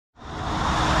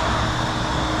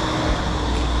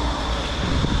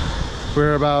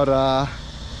We're about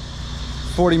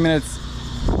 40 minutes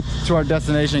to our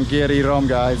destination, Kirirom,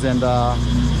 guys, and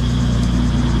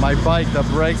my bike, the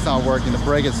brake's not working. The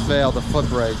brake has failed, the foot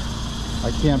brake.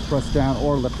 I can't press down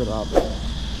or lift it up.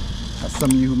 As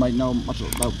some of you who might know much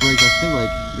about brakes, I think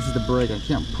like this is the brake. I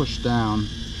can't push down,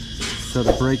 so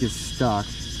the brake is stuck.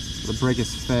 The brake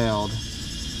has failed,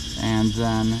 and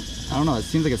then I don't know. It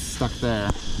seems like it's stuck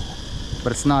there,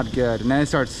 but it's not good. And then it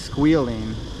starts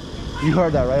squealing. You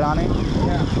heard that, right, Ani?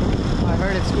 Yeah, I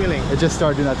heard it squealing. It just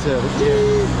started doing that too.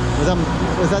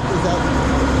 Was that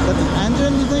the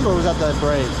engine, you think, or was that the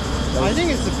brake? I think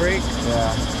it's the brake.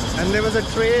 Yeah. And there was a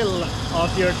trail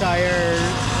of your tire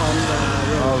on the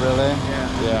road. Oh, really?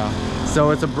 Yeah. Yeah.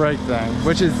 So it's a brake thing,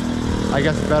 which is, I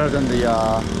guess, better than the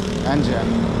engine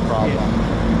problem.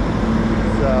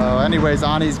 Yeah. So anyways,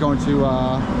 Ani's going to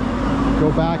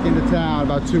go back into town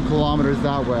about 2 kilometers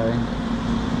that way.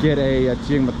 Get a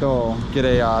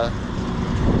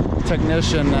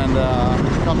technician and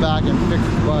come back and fix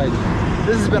the bike.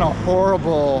 This has been a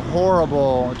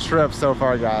horrible trip so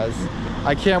far, guys.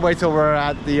 I can't wait till we're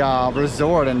at the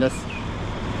resort and just,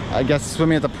 I guess,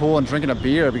 swimming at the pool and drinking a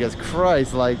beer, because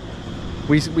Christ, like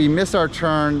we missed our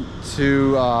turn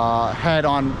to head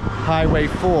on Highway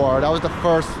 4. That was the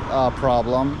first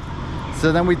problem.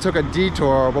 So then we took a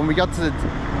detour. When we got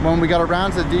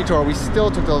around to the detour, we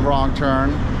still took the wrong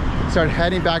turn. Started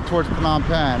heading back towards Phnom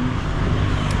Penh.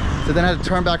 So then I had to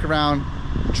turn back around,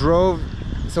 drove,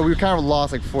 so we kind of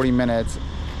lost like 40 minutes.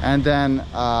 And then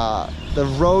the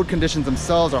road conditions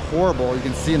themselves are horrible. You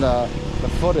can see in the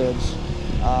footage.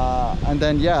 And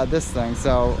then, yeah, this thing.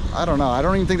 So, I don't know. I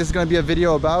don't even think this is going to be a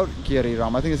video about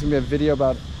Kirirom. I think it's going to be a video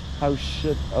about how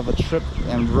shit of a trip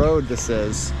and road this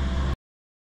is.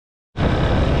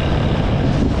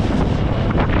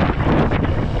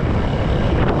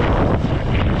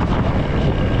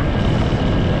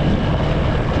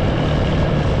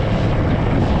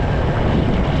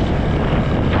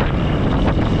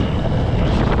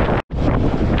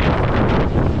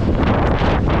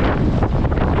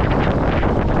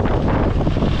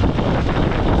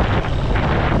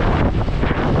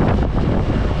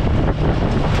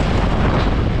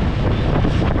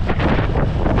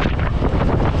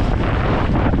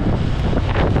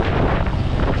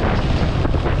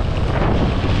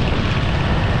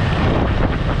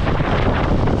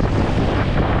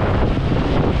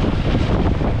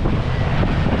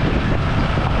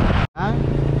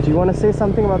 Do you want to say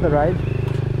something about the ride?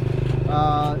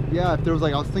 Yeah, if there was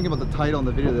like, I was thinking about the title in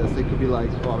the video of this, it could be like,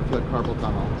 oh, I feel like carpal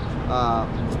tunnel.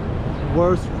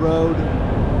 Worst road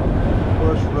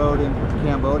in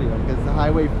Cambodia, because the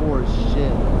Highway 4 is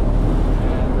shit.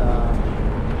 And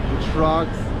the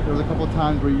trucks, there was a couple of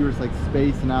times where you were just like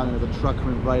spacing out and there's a truck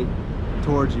coming right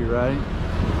towards you, right?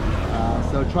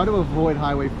 So try to avoid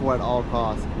Highway 4 at all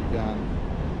costs if you can.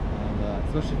 And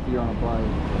especially if you're on a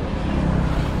bike.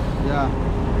 Yeah,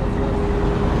 that's it.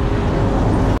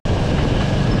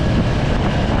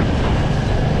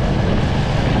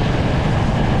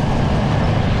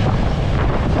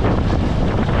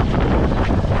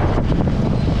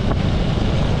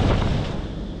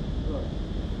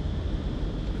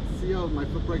 My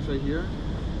foot brake's right here.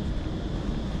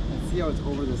 And see how it's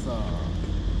over this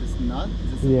this nut?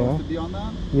 Is it supposed to be on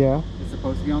that? Yeah. It's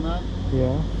supposed to be on that?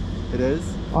 Yeah. It is?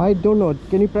 I don't know.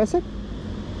 Can you press it?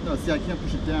 No, see, I can't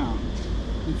push it down.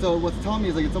 And so what's telling me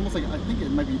is like, it's almost like, I think it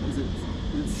might be, is it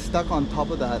stuck on top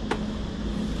of that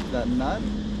nut?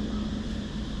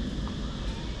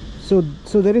 So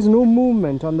there is no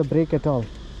movement on the brake at all?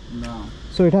 No.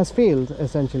 So it has failed,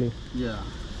 essentially? Yeah.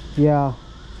 Yeah.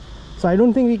 So I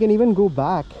don't think we can even go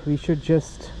back. We should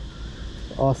just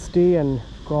stay and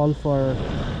call for...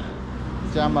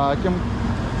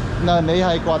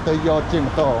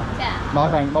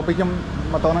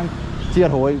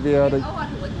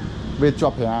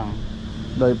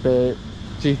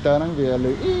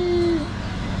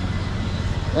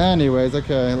 Anyways,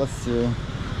 okay, let's see.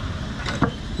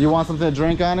 Do you want something to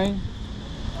drink, Annie?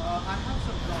 I have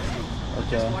some coffee.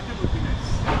 Okay. Just water would be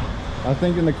nice. I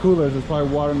think in the coolers, there's probably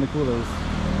water in the coolers.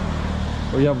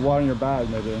 Or you have water in your bag,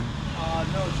 maybe. No,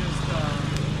 just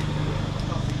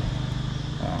coffee.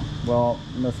 Oh, well,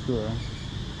 that's cool.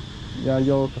 Yeah,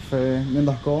 yo, cafe. Nên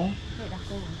đặt cô?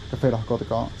 Cafe đặt cô thì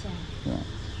có. Yeah.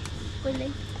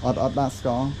 That's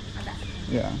có.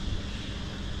 Yeah.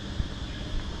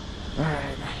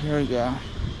 Alright, here we go.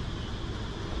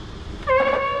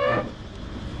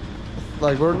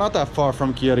 Like, we're not that far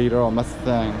from Kirirom, that's the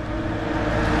thing.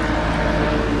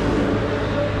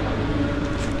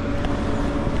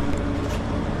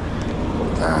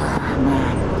 Ah,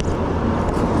 man.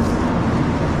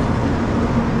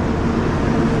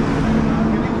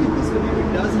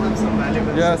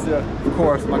 Yes, yeah. Of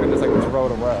course, I'm not gonna just like throw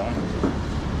it away.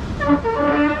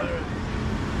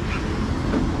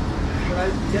 But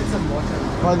I'll get some water.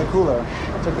 Find the cooler.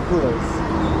 Check the coolers.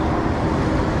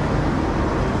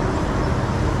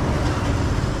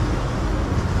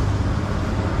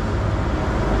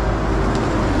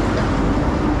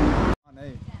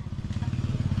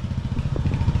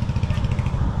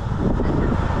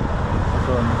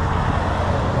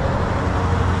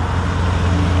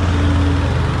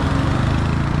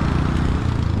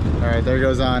 Alright, there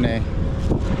goes Ane.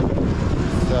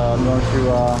 So I'm going to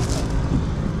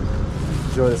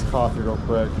enjoy this coffee real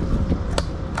quick.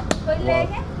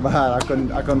 I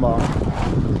couldn't borrow.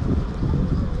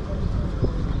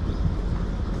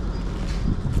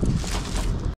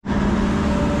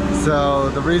 So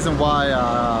the reason why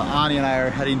Ani and I are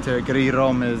heading to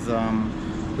Kirirom is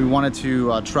we wanted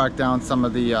to track down some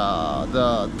of the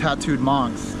tattooed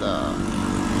monks,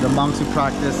 the monks who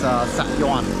practice Sak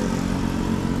Yant.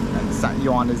 And Sak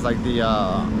Yant is like the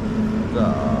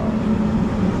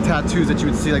tattoos that you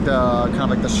would see, like the kind of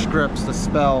like the scripts, the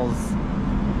spells,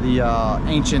 the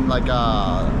ancient like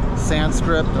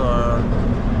Sanskrit or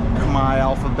Khmer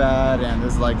alphabet, and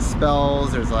there's like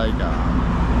spells, there's like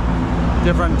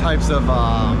different types of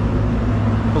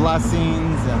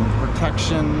blessings and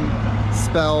protection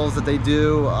spells that they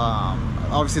do.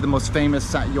 Obviously the most famous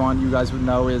Sak Yant you guys would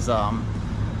know is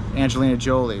Angelina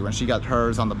Jolie, when she got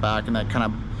hers on the back, and that kind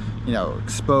of, you know,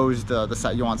 exposed the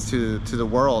Sak Yants to the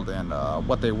world and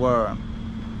what they were.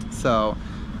 So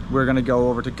we're gonna go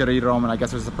over to Kirirom, and I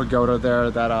guess there's a pagoda there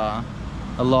that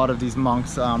a lot of these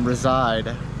monks reside,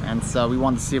 and so we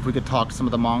wanted to see if we could talk to some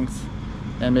of the monks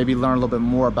and maybe learn a little bit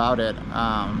more about it.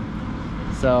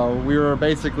 So we were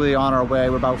basically on our way.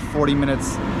 We're about 40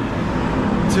 minutes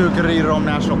to Kirirom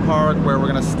National Park, where we're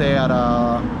gonna stay at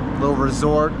a little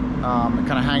resort and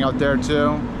kind of hang out there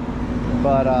too.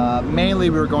 But mainly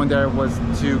we were going there was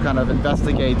to kind of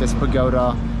investigate this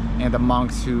pagoda and the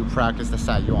monks who practice the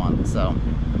Sak Yant. So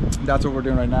that's what we're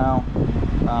doing right now.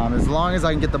 As long as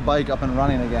I can get the bike up and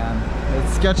running again.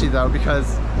 It's sketchy though,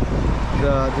 because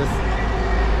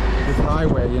this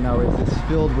highway, you know, it's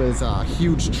filled with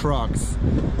huge trucks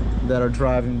that are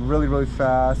driving really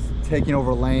fast, taking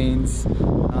over lanes,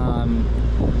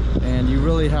 and you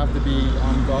really have to be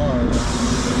on guard.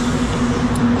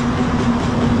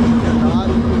 If not,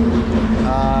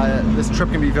 this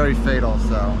trip can be very fatal,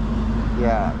 so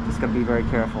yeah, just gotta be very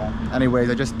careful. Anyways,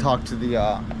 I just talked to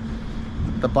the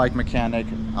bike mechanic.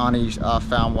 Ani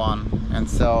found one, and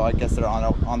so I guess they're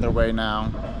on their way now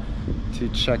to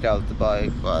check out the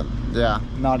bike. But yeah,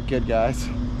 not good, guys.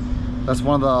 That's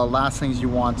one of the last things you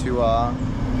want to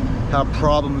have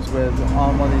problems with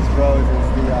on one of these roads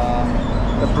is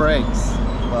the brakes.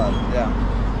 But yeah,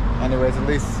 anyways, at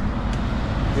least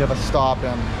you have a stop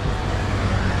and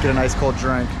get a nice cold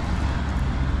drink.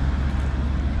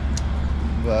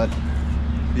 But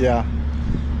yeah,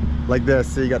 like this,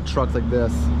 so you got trucks like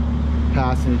this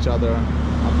passing each other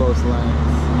on both lanes.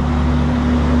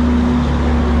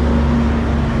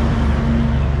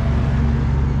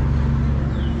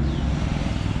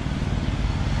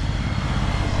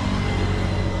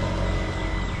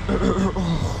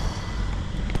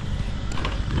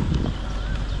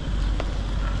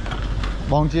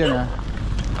 Bong chia nè.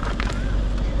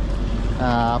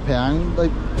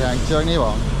 Phèn chơi ní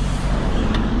bọn.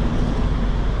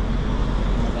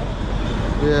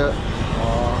 Yeah.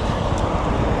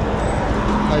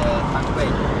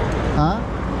 Hả?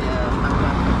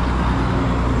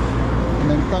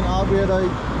 Mình tăng áo bia đây.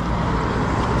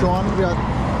 Chọn việc.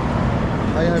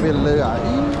 Hay việc lừa ải.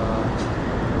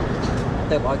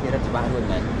 Tới bỏ kia rất chụp luôn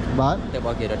mẹ. Bạn? Tới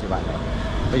bỏ kia rất chụp.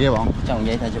 Bây giờ bọn. Trong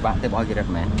giấy thay chụp tới bỏ kia rất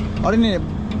mẹ. Ở đây này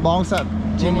bong sạch.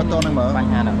 Chim mà to năng mở. Bánh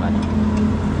hà đặc lại.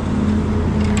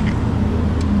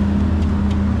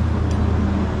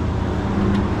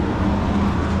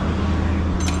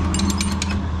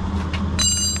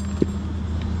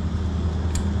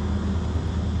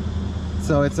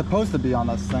 So it's supposed to be on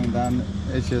this thing then.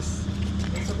 It's just...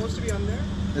 It's supposed to be on there?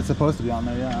 It's supposed to be on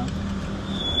there, yeah.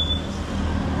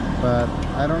 But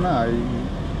I don't know.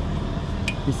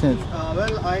 He said...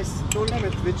 Well, I told him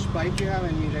which bike you have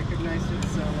and he recognized it,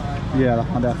 so... yeah, the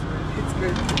Honda. It's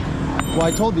good. Well,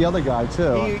 I told the other guy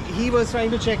too. He was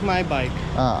trying to check my bike.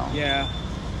 Oh. Yeah.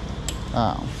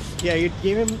 Oh. Yeah, you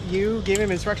gave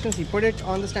him instructions, he put it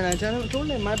on the stand. I told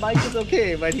him my bike is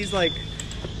okay, but he's like...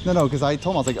 No, because I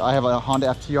told him, I was like, I have a Honda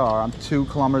FTR. I'm 2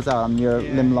 kilometers out. I'm near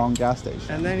Lim Long gas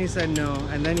station. And then he said no.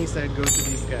 And then he said go to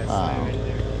these guys. Oh. So I went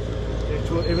there.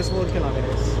 It was 4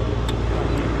 kilometers.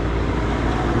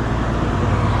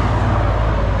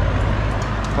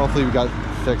 Hopefully we got it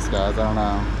fixed, guys. I don't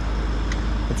know.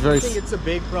 It's very. I think it's a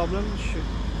big problem. Should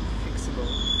fixable.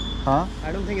 Huh?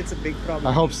 I don't think it's a big problem.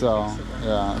 I hope so.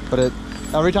 Yeah, but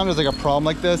every time there's like a problem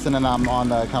like this, and then I'm on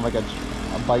the kind of like a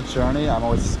bike journey, I'm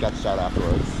always sketched out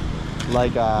afterwards.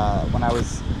 Like when I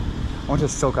went to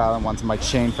Silk Island once, and my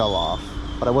chain fell off,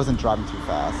 but I wasn't driving too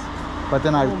fast. But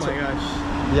then Oh my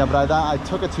gosh. yeah, but I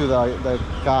took it to the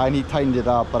guy and he tightened it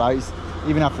up. But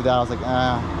even after that, I was like,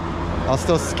 I'll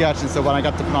still sketch. And so when I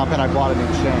got to Phnom Penh, I bought a new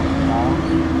chain. You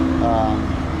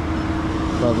know.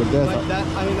 But with this, But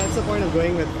I mean, that's the point of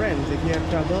going with friends. If you have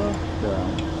trouble,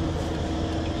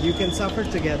 yeah, you can suffer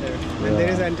together. And there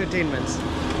is entertainment.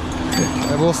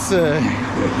 we'll see.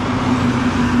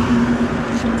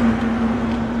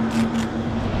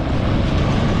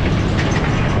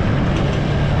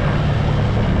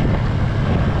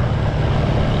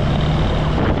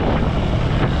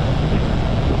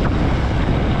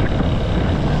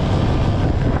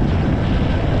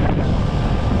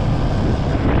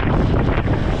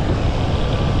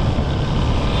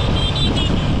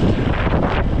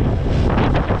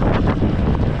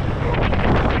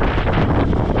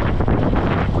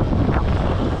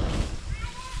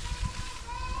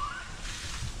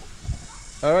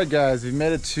 Alright guys, we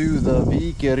made it to the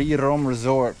Kirirom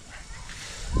resort.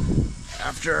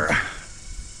 After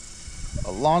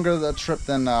a longer trip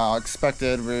than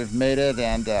expected, we've made it,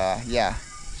 and yeah.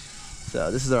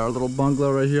 So this is our little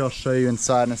bungalow right here. I'll show you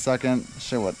inside in a second.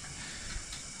 Show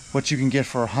what you can get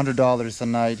for $100 a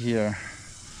night here.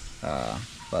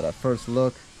 But at first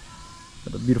look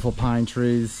at the beautiful pine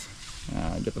trees.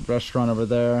 Get the restaurant over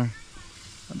there,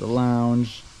 the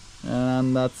lounge,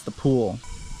 and that's the pool.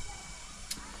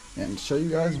 And show you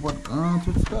guys what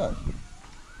to expect.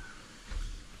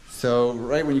 So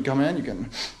right when you come in, you can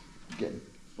get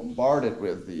bombarded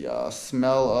with the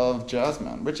smell of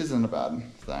jasmine, which isn't a bad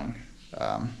thing.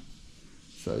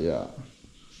 So yeah,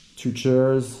 2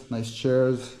 chairs, nice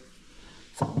chairs,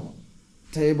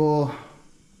 table.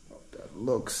 That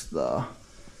looks the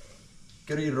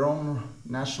Kirirom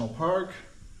National Park.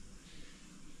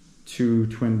 2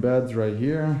 twin beds right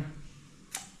here.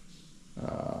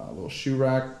 A little shoe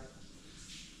rack,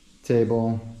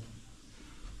 table,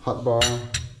 hot bar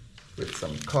with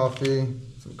some coffee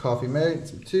mate,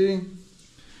 some tea,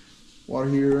 water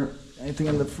here, anything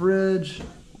in the fridge,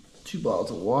 2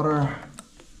 bottles of water,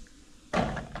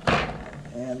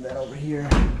 and then over here,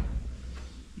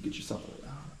 you get yourself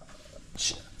a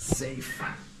safe.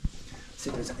 See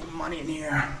if there's any money in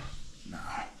here. No.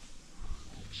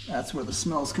 That's where the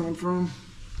smell's coming from.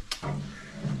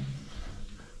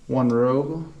 1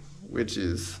 robe, which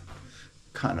is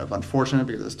kind of unfortunate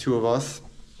because there's 2 of us.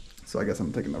 So I guess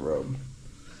I'm taking the robe.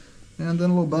 And then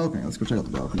a little balcony. Let's go check out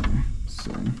the balcony.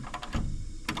 So,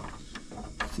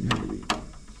 see how we.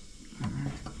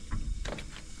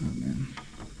 Oh man.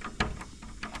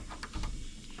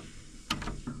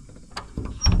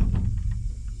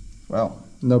 Well,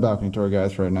 no balcony tour,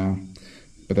 guys, right now.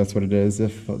 But that's what it is.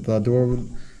 If the door would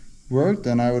work,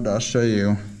 then I would show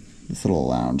you this little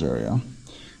lounge area.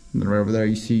 And then right over there,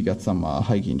 you see you got some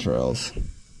hiking trails.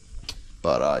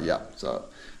 But yeah, so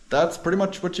that's pretty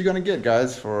much what you're gonna get,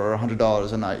 guys, for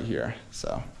 $100 a night here.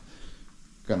 So,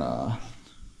 gonna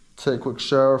take a quick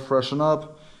shower, freshen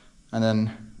up, and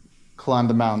then climb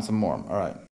the mountain some more. All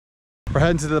right. We're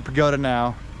heading to the pagoda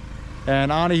now. And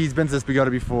Ani, he's been to this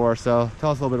pagoda before, so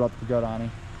tell us a little bit about the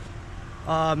pagoda,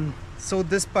 Ani. So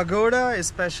this pagoda is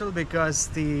special because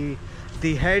the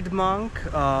head monk,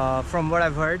 from what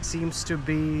I've heard, seems to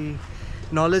be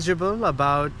knowledgeable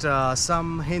about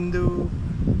some Hindu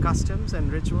customs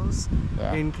and rituals,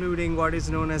 including what is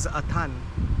known as Athan.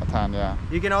 Athan, yeah.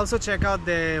 You can also check out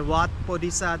the Wat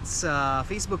Bodhisattva's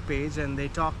Facebook page, and they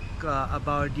talk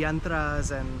about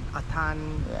yantras and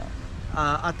Athan. Yeah.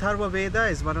 Atharva Veda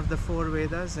is one of the 4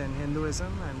 Vedas in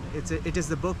Hinduism, and it is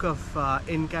the book of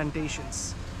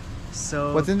incantations.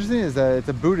 So what's interesting is that it's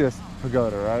a Buddhist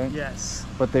pagoda, right? Yes.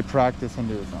 But they practice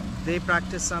Hinduism. They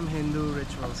practice some Hindu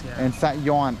rituals, yeah. And Sak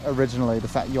Yant originally, the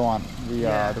Sak Yant,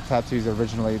 the tattoos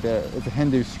originally, it's a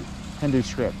Hindu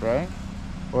script, right?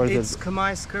 Or is it's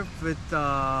Khmer script with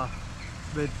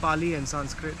Pali and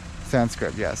Sanskrit.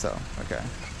 Sanskrit, yeah. So okay.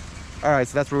 All right,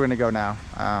 so that's where we're gonna go now.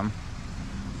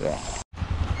 Yeah.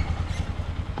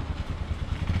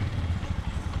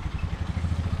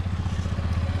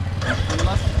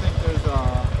 Unless you think there's a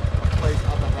place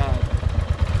up ahead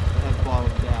that has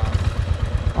bottled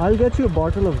gas. I'll get you a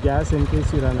bottle of gas in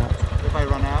case you run out. If I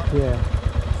run out? Yeah.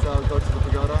 So go to the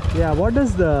pagoda? Yeah, what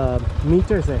does the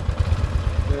meter say?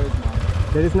 There is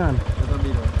none. There is none? There's no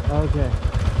meter. Okay.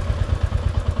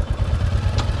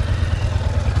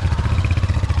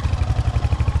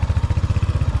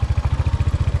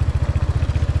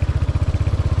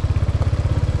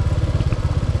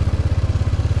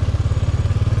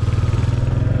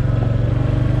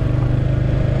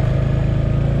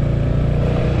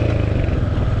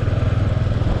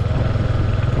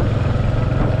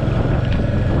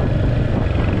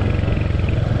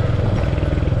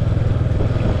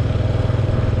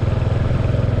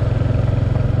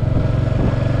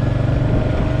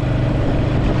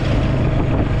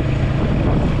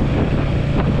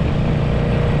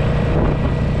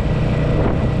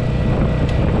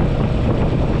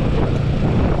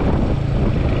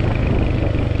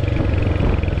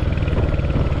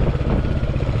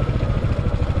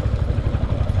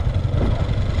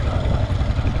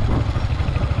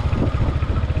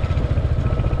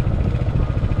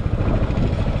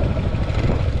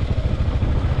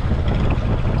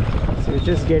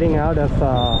 just getting out of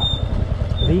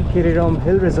the Kirirom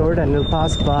Hill Resort, and we'll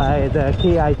pass by the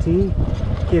KIT,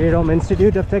 Kirirom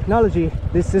Institute of Technology.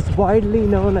 This is widely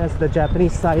known as the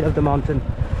Japanese side of the mountain.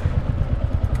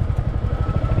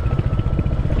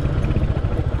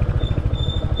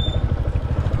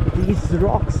 These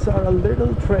rocks are a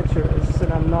little treacherous,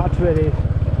 and I'm not very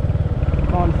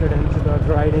confident about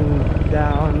riding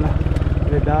down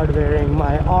without wearing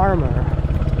my armor,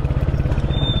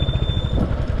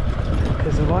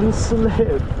 because one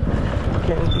slip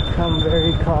can become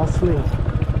very costly.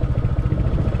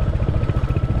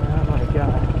 Oh my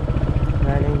god,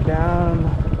 riding down.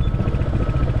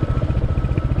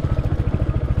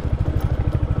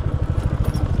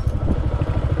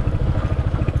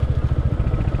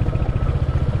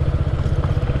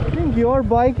 I think your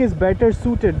bike is better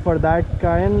suited for that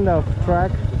kind of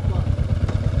track.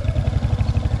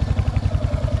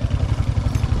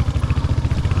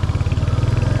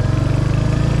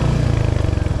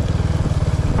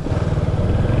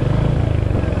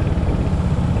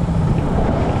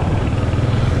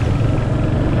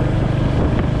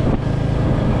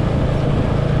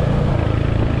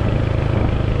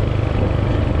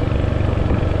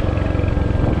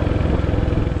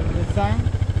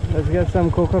 Let's get some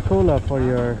Coca-Cola for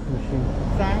your machine.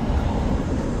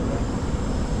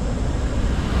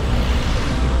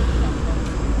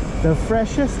 The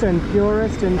freshest and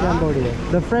purest in Cambodia.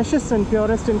 The freshest and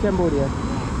purest in Cambodia.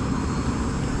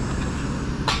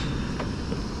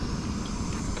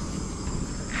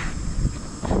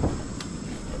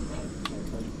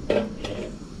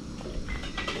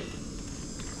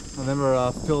 I've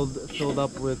never filled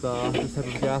up with this type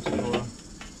of gas before.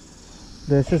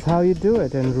 This is how you do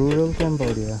it in rural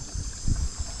Cambodia.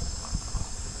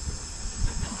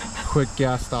 Quick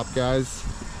gas stop, guys.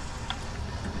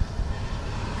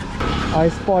 I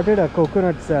spotted a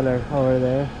coconut seller over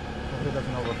there.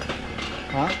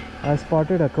 Huh? I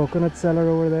spotted a coconut seller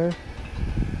over there.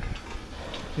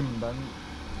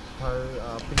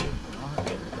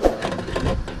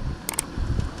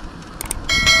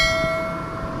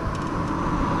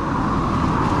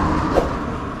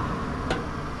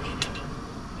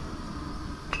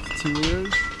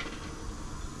 Liters.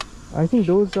 I think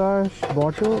those are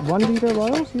 1 liter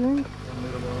bottles, you think?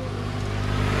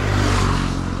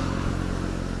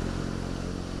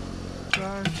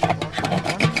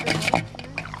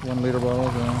 1 liter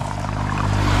bottles, yeah.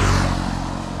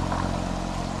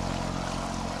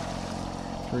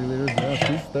 3 liters, yeah,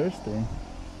 she's thirsty.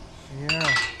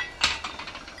 Yeah.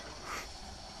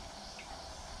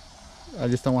 I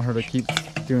just don't want her to keep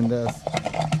doing this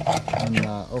and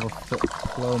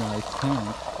overflow my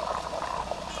tank.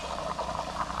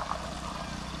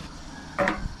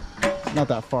 It's not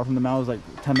that far from the mountain, it's like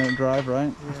a 10-minute drive,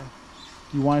 right? Yeah.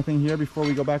 You want anything here before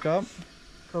we go back up?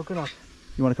 Coconut.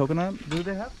 You want a coconut? Do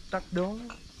they have tak dong?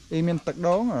 You mean tak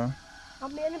dong or?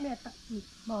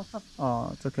 Oh,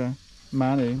 it's okay.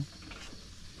 Money.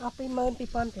 Yeah.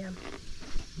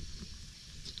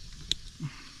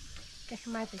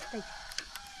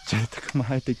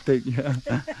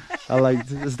 I like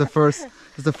this is the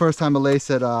first time Malay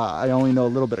said I only know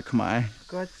a little bit of Khmer.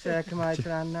 Got Khmer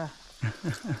Trana.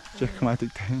 Check Khmer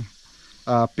tik tik.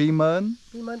 20000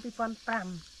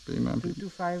 22500.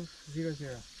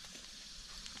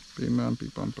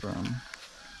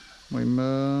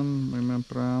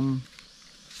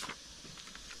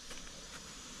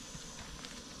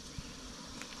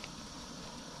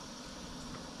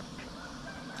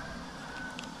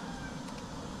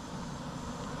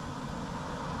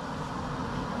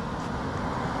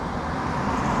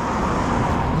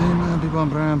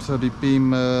 10000 so it'd be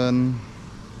 20000.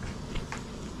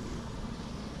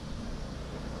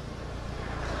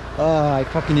 I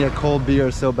fucking need a cold beer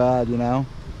so bad, you know.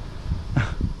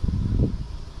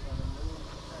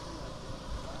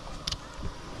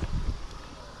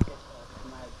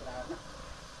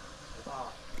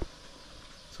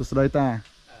 So today ta.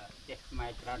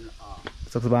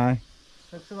 Suck bye.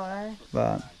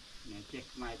 But.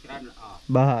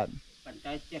 But.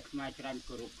 តែចេះខ្មែរច្រើន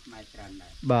គោរពខ្មែរច្រើនដែ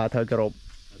រ បាទត្រូវគោរព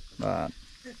បាទ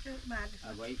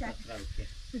អ្វីក៏ត្រូវចេះ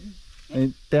នេះ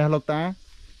ផ្ទះលោកតា តា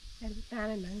ហ្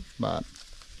នឹង បាទ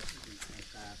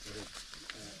ការគោរព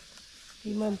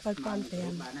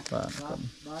 27500 បាទ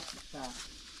បាទតា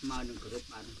ស្មើនឹងគោរព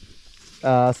បាន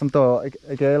សំទោ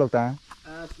អីគេលោកតា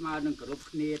ស្មើនឹងគោរព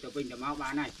គ្នាទៅវិញទៅមកបា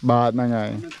នហើយ បាទហ្នឹងហើយ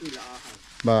ហ្នឹងគឺល្អហើយ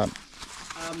បាទ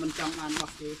មិនចង់បានរប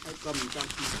ស់គេហើយក៏មិនចង់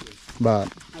គ្នាទេ បាទ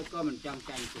ហើយក៏មិនចង់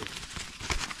ចាញ់ទេ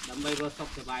ដើម្បីរស់សុខ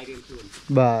សប្បាយរៀងខ្លួន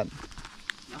បាទ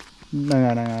ហ្នឹង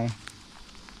ហើយ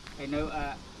ហើយនៅ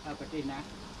ប្រទេសណា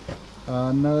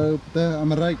នៅប្រទេសអា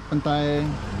មេរិកប៉ុន្តែ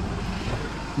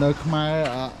nơi Khmer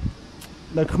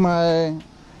nơi Khmer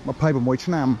mà pay một mỗi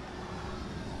năm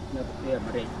នៅប្រទេសអា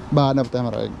មេរិក bà nộp tiền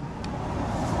mà đấy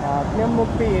ខ្ញុំមក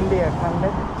ពីឥណ្ឌាខាងលិ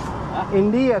ចឥ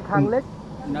ណ្ឌាខាងលិច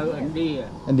នៅឥណ្ឌា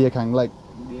India kháng lệch ឥ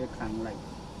ណ្ឌាខាងលិច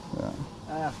yeah.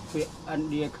 ពាក្យឥណ្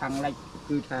ឌាខាងលិច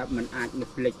គឺថាมันអាចនឹក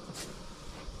ភ្លេច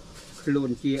ខ្លួន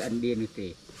ជាឥណ្ឌានេះទេ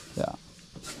Yeah.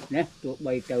 ណាទោះ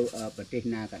បីទៅប្រទេស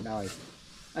ណាក៏ដោយ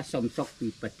សុំសុខពី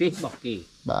ប្រទេសរបស់គេ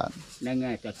បាទ ហ្នឹង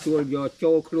ហើយទទួលយក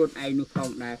ចូលខ្លួនឯងនោះផង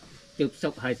ដែរទើបសុ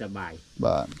ខហើយសប្បាយ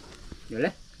បាទ យ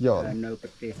ល់ទេ យល់ នៅប្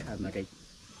រទេសអាមេរិក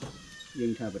យើ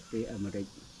ងថាប្រទេសអាមេរិក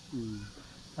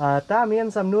តាមាន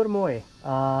សំណួរមួយ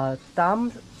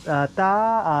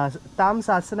តាម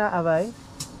សាសនាអ្វី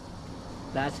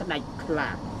ដែលស្ដេចខ្លា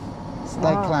ស្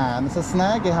ដេចខ្លាសាសនា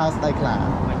គេហៅស្ដេចខ្លា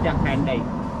ម្ចាស់ផែនដី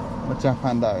ម្ចាស់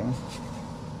ផែនដី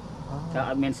តែ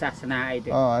អត់មានសាសនាអីទេ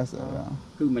Oh I see yeah.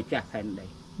 គឺម្ចាស់ផែនដី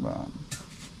បាទ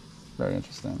Very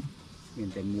interesting មាន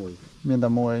តែមួយ មានតែ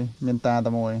មួយមានតា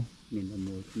តែមួយ មានតែ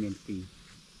មួយមានពីរ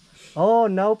អូ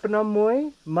នៅភ្នំមួយ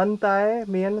មិនតែ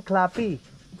មានខ្លាពីរ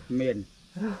មាន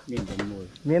តែមួយ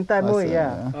មានតែមួយ I see,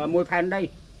 yeah yeah. មួយផែនដី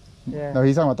yeah No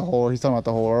he's talking about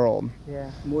the whole world yeah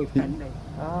មួយផែនដី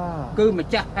ah គឺម្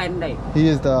ចាស់ផែនដី He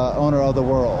is the owner of the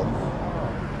world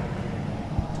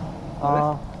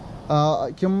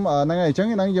ខ្ញុំហ្នឹងហើយអញ្ចឹង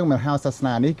ហ្នឹងយើងមិនហៅសាស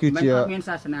នានេះគឺ មិន ជា អត់មាន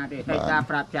សាសនាទេហើយការ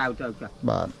ប្រាប់ចៅទៅចុះ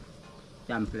បាទ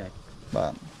ចាំផ្លែត បា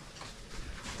ទ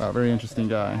very interesting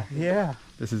guy yeah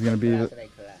this is going to be ស្ដេច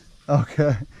ខ្លា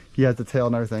okay he has the tail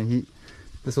and everything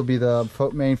this will be the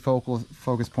main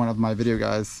focus point of my video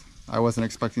guys I wasn't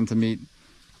expecting to meet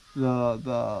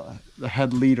the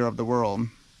head leader of the world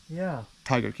yeah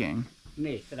Tiger King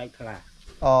នេះស្ដេចខ្លា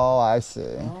oh I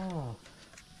see oh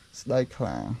ស្ដេចខ្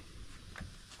លា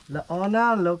ល្អណា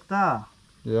ស់លោកតា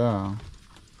yeah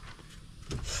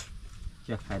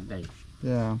ចាស់ផែនដី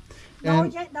yeah ដូច and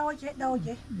ចេះដូចចេះដូច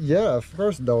ចេះ yeah of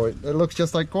course though it looks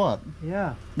just like គាត់ yeah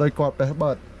ដូចគាត់បេះប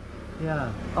ត់ yeah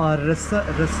រ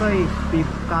ស័យពី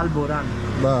កាលបុរាណ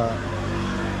បាទ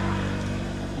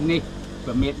នេះ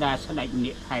ប្រមេតាស្ដេច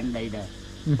នាគផែនដីដែរ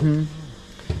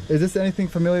Is this anything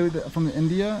familiar with from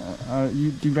India?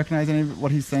 Do you recognize any of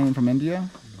what he's saying from India?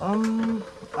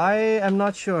 I am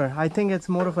not sure. I think it's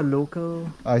more of a local.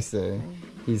 I see.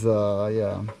 He's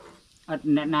yeah. អត់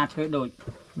អ្នកណាធ្វើដូច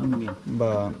អត់មាន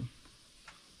But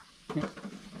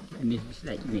នេះស្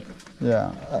ដេចនាគ yeah.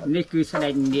 នេះគឺស្ដេ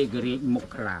ចនាគរាជមុខ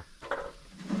ខ្លា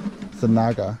It's a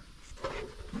naga.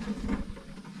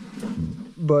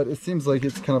 But it seems like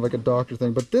it's kind of like a doctor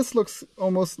thing. But this looks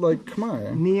almost like Khmer.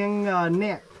 នាងអ្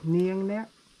នក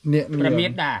ប្រមេ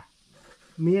តា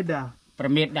Mida ប្រ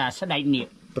មេតាស្ដេចនាគ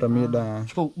Pramida.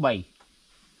 ឈូក3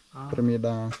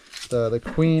 Pramida. The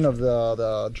queen of the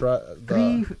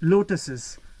three lotuses.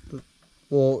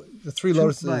 well the three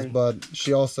lotuses, Chukbai. but she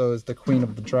also is the queen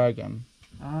of the dragon.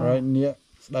 Right? Nia.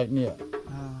 Like Nia.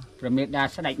 ប្រមេតា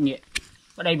ស្ដេចនាគ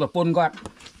ប្តីប្រពន្ធគាត់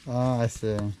Ah, I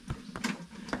see.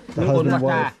 The នឹងគុណ husband គាត់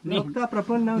ថា wife. នេះ លោកតាប្រព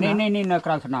ន្ធនៅ នេះ ណា នេះនៅក្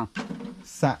រៅខ្នង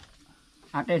Sa.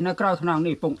 អត់ទេនៅក្រៅខ្នង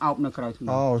នេះពងអោបនៅក្រៅខ្នង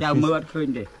អូ ចៅមើលអត់ឃើញ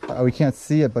ទេ We can't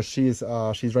see it, but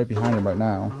she's right behind him right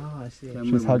now. Oh, I see. ចៅ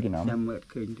She's hugging him. ចៅមើលអត់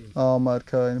ឃើញទេ Oh, mud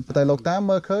coin. But they look down,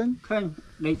 mud coin. ឃើញ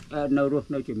នេះនៅរស់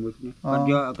នៅជាមួយគ្នាគាត់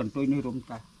យកកន្ទុយនេះរុំ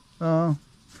តា Oh,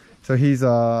 so he's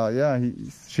yeah,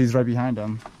 she's right behind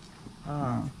him.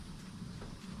 Ah.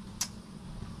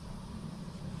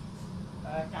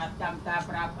 ចាំតា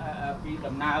ប្រាប់ពី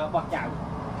ដំណើររបស់ចៅ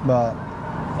But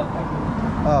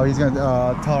oh, he's gonna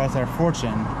tell us our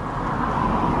fortune.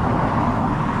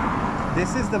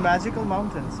 This is the magical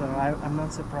mountain, so I'm not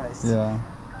surprised. Yeah.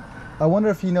 I wonder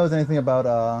if he knows anything about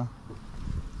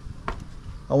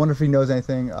I wonder if he knows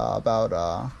anything about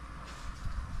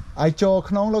ai cho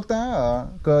khong lok ta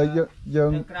cơ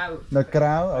dương នៅក្រៅ the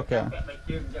crowd. Okay. ពាក់បី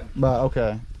ជើងអញ្ចឹង But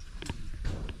okay.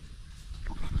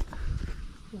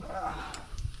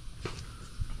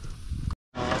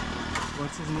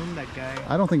 What's his name, that guy?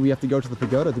 I don't think we have to go to the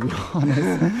pagoda, to be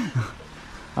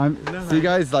honest. See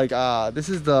guys, like this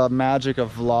is the magic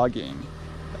of vlogging.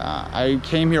 I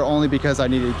came here only because I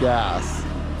needed gas,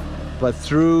 but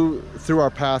through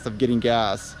our path of getting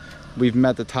gas, we've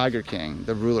met the Tiger King,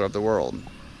 the ruler of the world,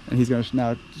 and he's going to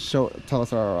now tell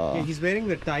us our Yeah, he's wearing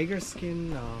the tiger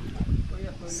skin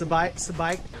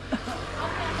sabai.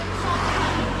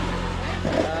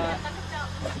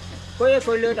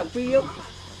 គួយលើតាពីយក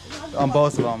on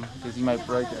both of them because you might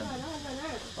break it.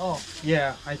 Oh, yeah,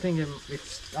 I think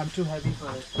I'm too heavy for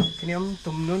it. Knyam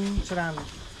tumnun chran.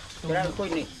 ច្រើនគួយ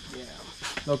នេះ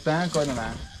Look down, go to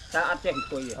that. តាអត់ចេះ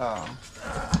គួយទេ Oh,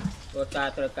 ព្រោះតា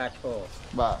ត្រូវការឈរ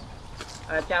but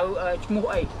ចៅឈ្មោះ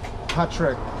អី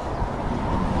Patrick.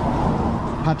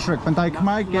 Patrick, but like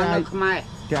my មកនៅ guy, ខ្មែរ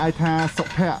Khmer cái ai tha sọc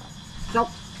phẹ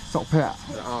sọc phẹ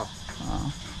lọ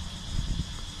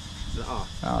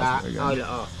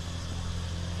lọ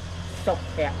sọc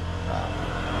phẹ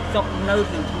sọc nơi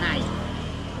từng ngày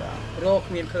rô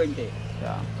miền khơi thì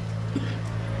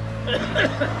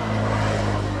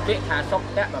cái thả sọc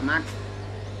phẹ và man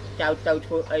chào tàu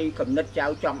thua ấy cầm nứt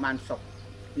chào trong man sọc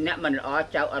nè mình ở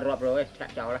chào ở rộp rồi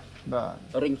chào đó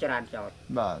ring tràn chào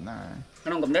này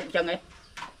nó cầm nứt chân ấy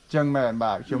chân mẹ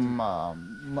bà chung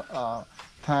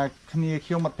thà khi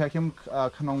khiêu mặt phẹ khiêu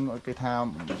khung cái thà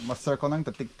mặt sơ con năng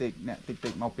tịch tịch nè tịch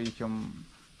tịch màu pi chung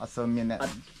ở sơ miền nè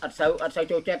ở sâu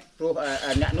cho chết rồi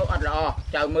nè nó ở lò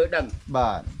chào mưa đằng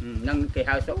bà nâng cái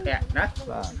hào sọc phẹ đó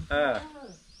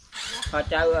họ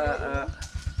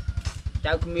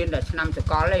chào miền là năm sẽ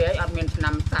có lấy ấy ở miền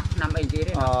năm tắc năm ấy gì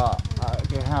đấy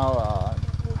cái how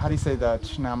do you say that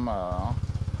năm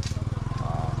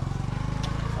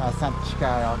sắp sky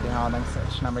cái how năng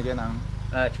năm ấy cái năng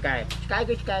sky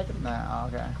nè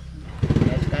ok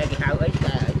sky cái hào ấy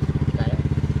sky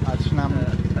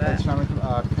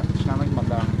năm ấy mặt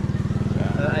đằng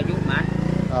อายุมัน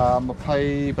มาพาย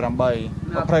ปรำใบ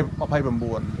มาพายบำ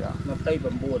บุญมาพายบ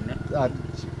ำบุญนะ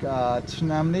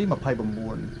น้ำนี้มาพายบำบุ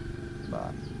ญ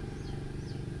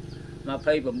มาพ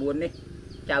ายบำบุญนี่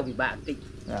เจ้าวิบากติ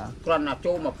กรอนนับโจ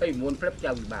มาพายบำบุญเพลบเจ้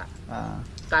าวิบาก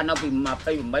การเอาไปมาพ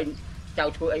ายบำบุญเจ้า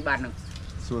ช่วยไอ้บ้านนึง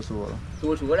สัว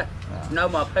เลยเรา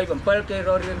มาพายบำบุญเกล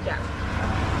เรื่องจาก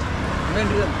เรื่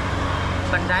อง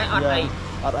บันไดอดไ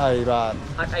อบ้าน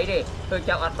อดไอดิคือเ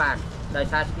จ้าอดบ้านได้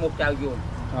ชาสมุกเจ้าอยู่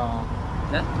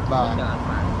นะบ้าน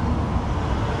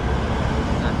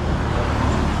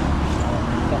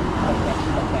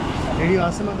Did you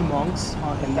ask him about the monks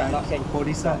in that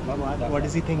Odisha? What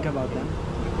does he think about them?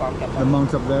 The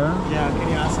monks up there? Yeah, can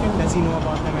you ask him? Does he know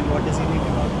about them and what does he think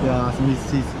about them? Yeah, so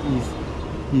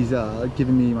he's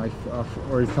giving me my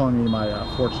or he's telling me my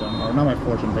fortune, or not my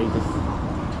fortune, but he's just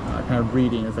kind of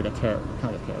reading. It's like a tarot,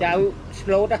 kind of tarot. เจ้า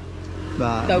slow đó.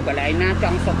 ទៅកន្លែងណាច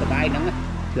ង់សុខសប្បាយហ្នឹង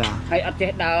ហើយអត់ចេះ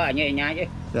ដើរអញញ៉ាយទេ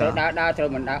ត្រូវដើរត្រូវ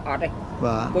មិនដើរអត់ទេ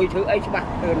អង្គុយធ្វើអីច្បាស់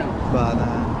ធ្វើហ្នឹង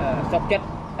សុខចិត្ត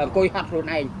អង្គុយហត់ខ្លួន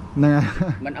ឯង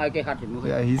មិនឲ្យគេហត់ជំនួស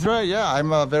Yeah, he's right. Yeah, I'm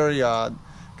a very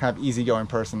kind of easygoing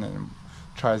person and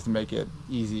tries to make it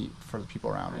easy for the people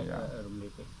around me. Yeah.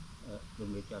 រំ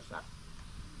លែកចោលសัตว์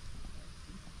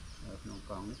ក្នុង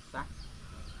កងនេះសัตว์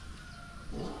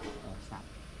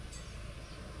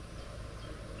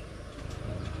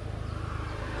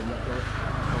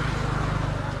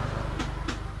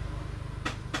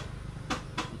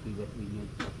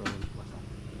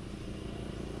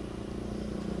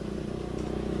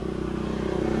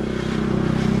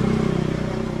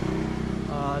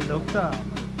Lokta.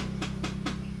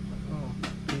 Oh,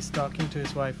 he's talking to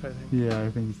his wife, I think. Yeah, I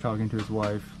think he's talking to his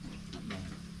wife.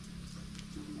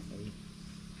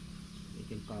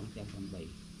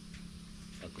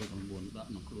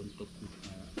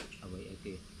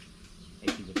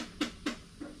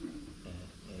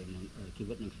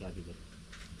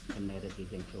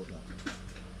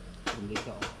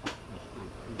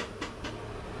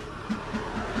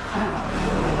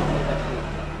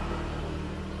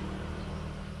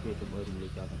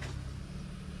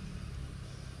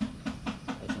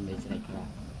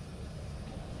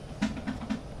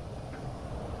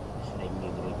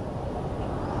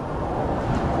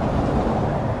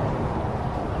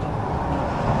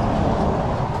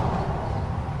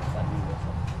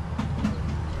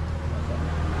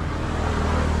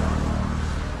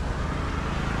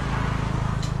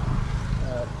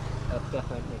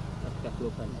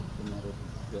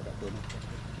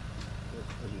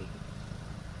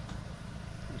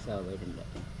 Sao vậy đừng đợi.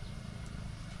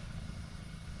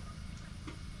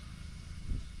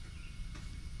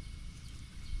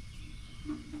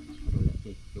 Rồi lại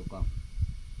đi chỗ con.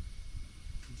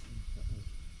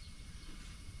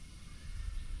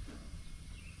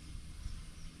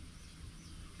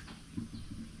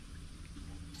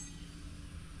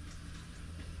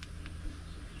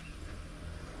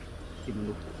 Chim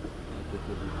lục.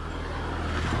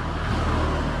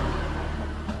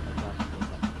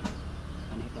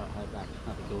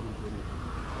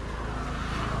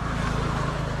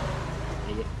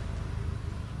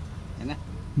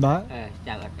 But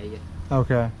chào ở đây.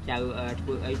 Okay. Chào ở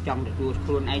trong tour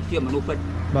khuôn anh chưa mà nuôi phân.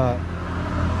 But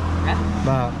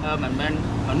mình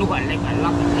nuôi anh lên anh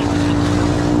lóc anh.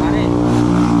 Mà đây.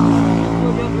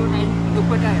 Nuôi anh nuôi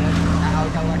phân đây rồi. Tao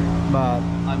cho anh. But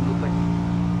anh nuôi phân.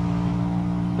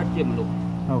 Phân chưa mà nuôi.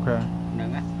 Okay.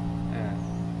 Nâng á.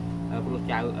 Bro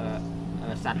chào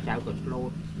sạch chào còn slow.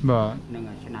 But Nâng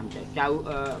nằm chào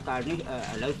cái này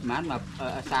lấy mát mà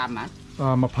xa mà 28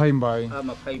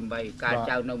 28ការ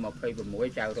ចៅនៅ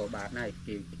26ចៅរកបានហើយ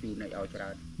គេជូនឲ្យច្រើ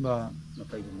នបាទ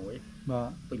26បាទ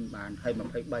ពេញបានហើយ23 23 ហ្នឹង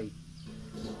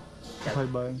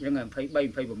ហើយ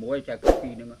23 26ចៅពី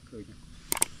រហ្នឹងឃើញ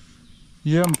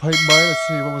Yeah, I'm 23. Let's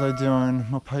see, what was I doing?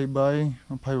 I'm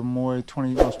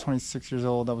 20, I was 26 years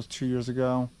old. That was 2 years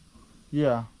ago.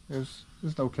 Yeah, it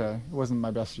was okay. It wasn't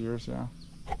my best years, yeah.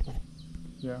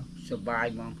 Yeah. សប្បាយ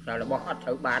ហ្មងតែរបស់អត់ត្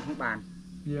រូវបានហ្នឹងបាន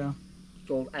Yeah.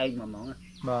 ចូលឯងហ្មង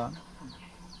បាទ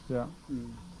Yeah.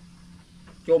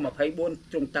 ចូល24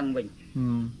ទ្រង់តឹងវិញ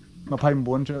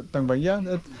 29 tầng vậy. Yeah,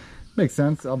 it makes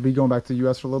sense. I'll be going back to the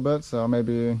US for a little bit, so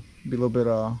maybe be a little bit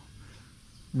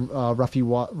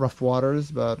rough waters,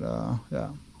 but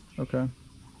yeah, okay.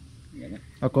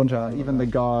 Even the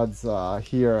gods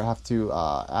here have to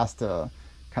ask to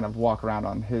kind of walk around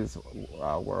on his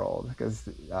world, because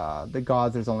the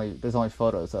gods there's only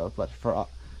photos of, but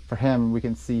for him we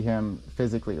can see him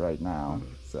physically right now,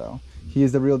 so he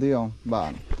is the real deal.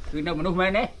 But គឺនៅមនុស្សមែន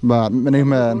ទេ បាទមនុស្ស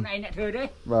មែន ខ្លួនឯងអ្នកធ្វើទេ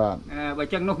បាទ បើ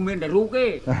ចឹងនោះមានតែរូបទេ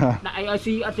ដាក់អីឲ្យ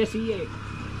ស៊ីអត់ចេះស៊ីទេ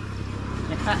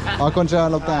អរគុណច្រើន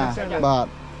លោកតាបាទ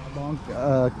បង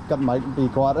កាត់ម៉ៃគពី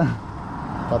គាត់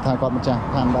គាត់ថាគាត់ម្ចាស់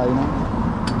ផានដីហ្នឹង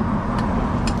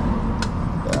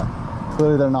Yeah.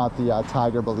 Clearly they're not the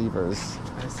tiger believers.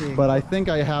 I see. But I think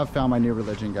I have found my new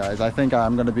religion, guys. I think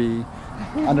I'm going to be,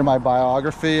 under my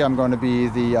biography, I'm going to be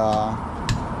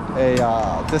a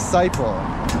disciple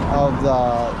of the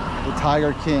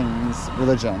Tiger King's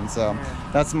religion. So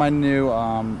that's my new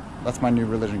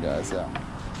religion, guys. Yeah.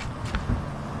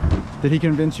 Did he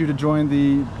convince you to join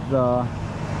the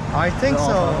I think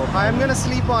so. I'm gonna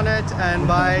sleep on it, and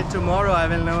by tomorrow I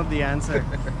will know the answer.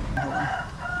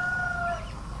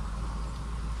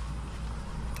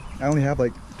 I only have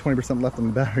like 20% left on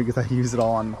the battery because I used it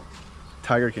all on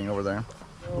Tiger King over there.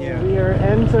 Yeah. We are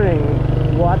entering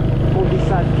what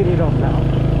Sak Kirirom now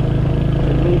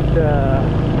to meet the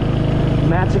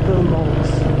magical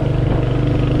monks.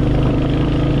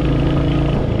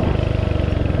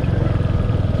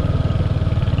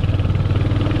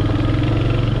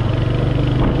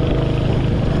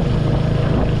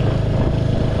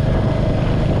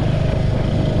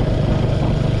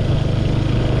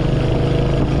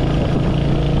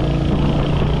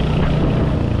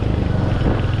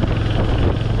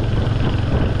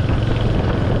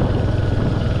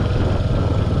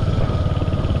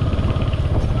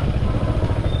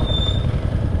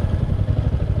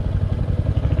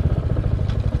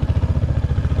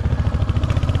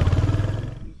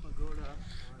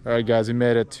 All right, guys, we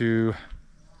made it to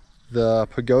the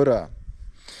pagoda.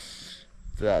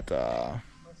 That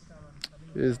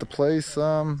is the place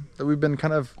that we've been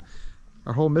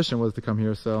our whole mission was to come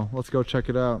here, so let's go check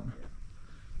it out.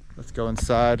 Let's go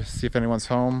inside, see if anyone's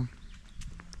home.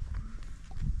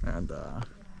 And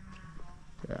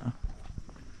yeah,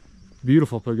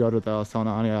 beautiful pagoda though,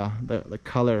 Sonania, the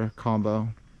color combo.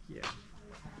 Yeah.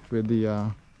 With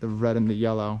the red and the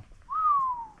yellow.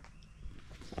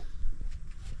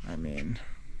 I mean,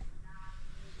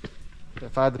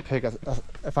 if I had to pick a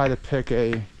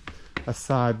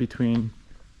side between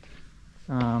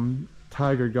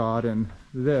Tiger God and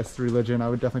this religion, I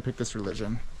would definitely pick this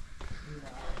religion.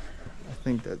 I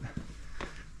think that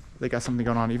they got something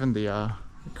going on. Even the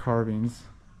carvings.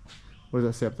 What does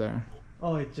that say up there?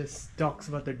 Oh, it just talks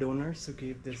about the donors who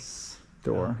gave this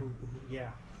door.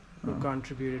 Who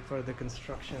contributed for the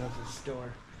construction of this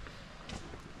door.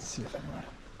 Let's see if anyone.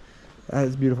 That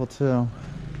is beautiful too. Oh,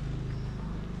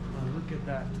 look at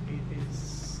that. It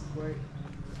is quite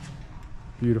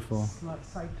beautiful.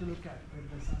 Sight to look at with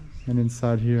the sun. And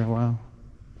inside here, wow.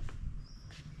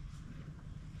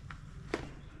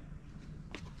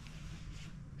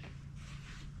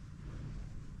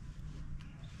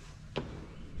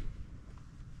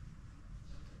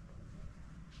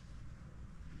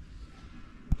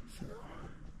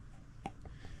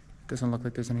 Doesn't look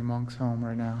like there's any monks home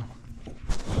right now.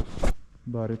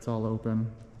 But it's all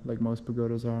open, like most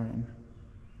pagodas are, and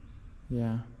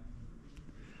yeah.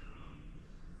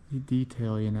 The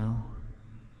detail, you know.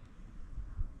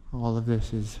 All of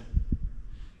this is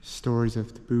stories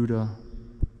of the Buddha.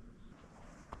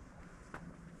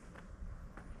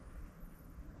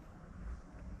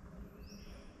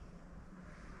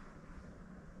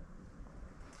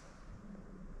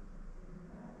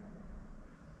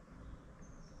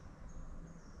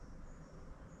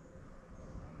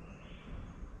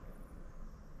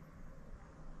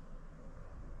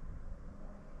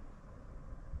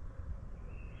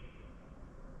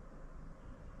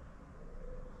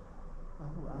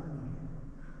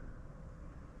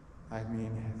 I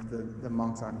mean, if the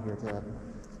monks aren't here to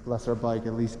bless our bike,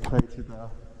 at least pray to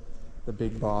the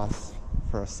big boss.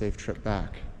 for a safe trip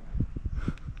back.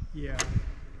 Yeah.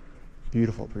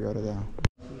 Beautiful pagoda though.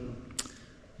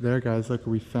 There guys, look,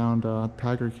 we found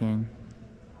Tiger King.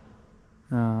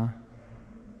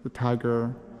 The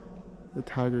tiger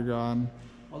god.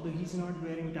 Although he's not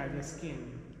wearing tiger skin,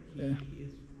 he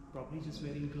is probably just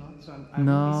wearing cloth. So I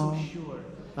No, won't be so sure.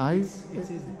 It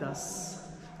says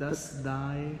thus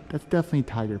thy. That's definitely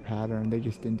tiger pattern. They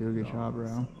just didn't do a good job,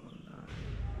 bro.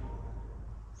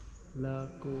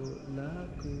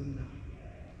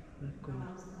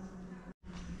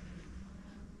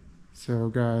 So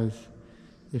guys,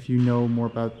 if you know more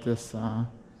about this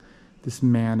this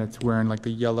man that's wearing like the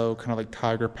yellow kind of like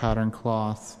tiger pattern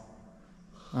cloth,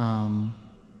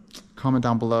 comment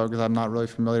down below, because I'm not really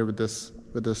familiar with this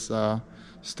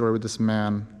story with this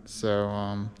man. So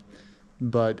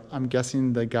but I'm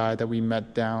guessing the guy that we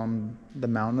met down the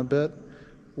mountain a bit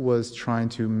was trying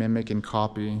to mimic and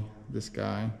copy this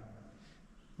guy.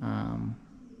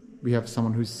 We have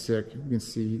someone who's sick. You can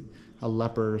see a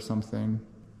leopard or something,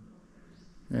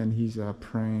 and he's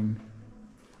praying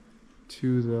to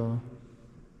the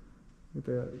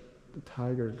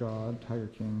tiger god, Tiger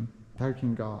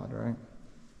King god, right?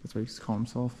 That's what he calls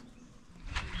himself.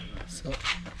 So,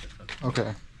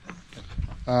 okay.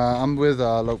 I'm with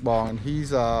Lok Bong, and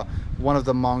he's one of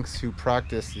the monks who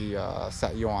practice the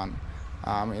Sak Yant.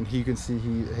 And you can see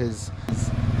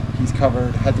he's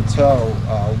covered head to toe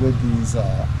with these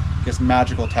I guess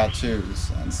magical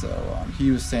tattoos. And so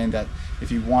he was saying that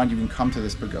if you want, you can come to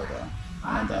this pagoda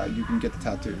and you can get the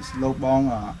tattoos. Lok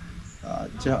Bong,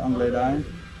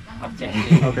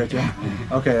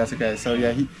 okay, that's okay. So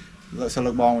yeah, so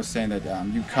Lok Bong was saying that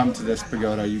you come to this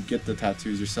pagoda, you get the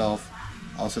tattoos yourself.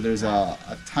 Also, there's a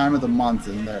time of the month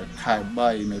in there, Kai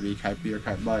Bai, maybe Kai Pi or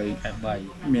Kai Bai,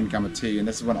 Mien Gamati, and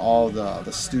this is when all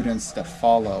the students that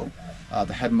follow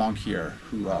the head monk here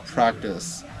who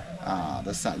practice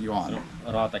the Sak Yant.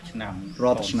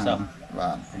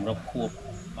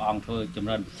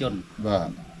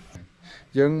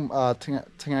 Dương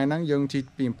ថ្ងៃហ្នឹងយើងជិះ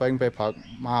ពីភ្នំពេញទៅព្រឹក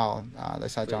មកដោ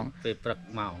យសារចង់ពេលព្រឹក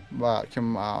មកបាទខ្ញុំ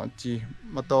ជិះ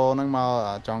ម៉ូតូហ្នឹងមក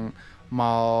ចង់ម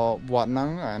កវត្តហ្នឹង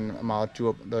មកជួ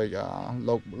បដោយ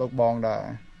លោកបងដែរ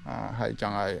ហើយច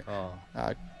ង់ឲ្យ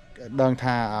ដឹង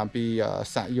ថាពី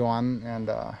Sak Yant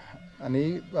អានេះ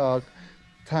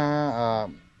ថា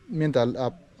មានតែ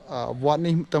វត្ត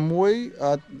នេះតែមួយ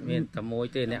មានតែមួយ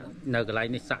ទេអ្នកនៅកន្លែង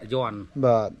នេះ Sak Yant.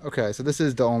 But okay, so this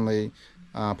is the only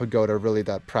pagoda really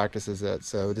that practices it,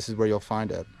 so this is where you'll find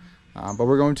it. But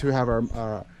we're going to have our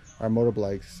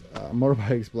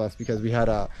motorbikes blessed because we had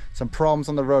some problems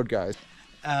on the road, guys.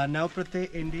 Now prate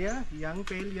India young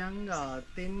pel young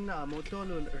tin moto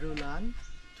rulan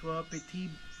thua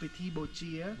pithi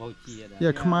bochia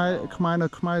yeah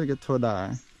khmai get to die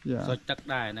yeah so tak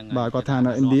dai nang ba ko tha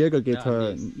na India ko ke thwa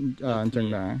chang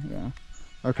dai yeah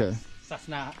okay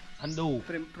sasna Hindu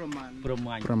praman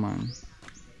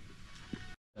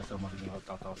sama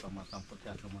sama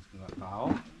samputya sama tao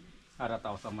ada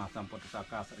tao sama samput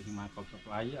saka serima kau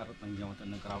supply arat nang nyawa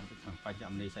nang kraum pajak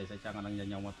meni sai jangan nang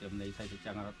nyawa meni sai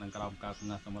jangan arat nang kraum ka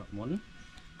sunga samrat mun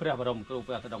ព្រះបរមគ្រូ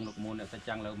ព្រះតដងលោកមូលអ្នកសច្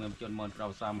ចាំងលើមានជនមនប្រោ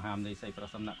សាមហាមនៃស័យប្រ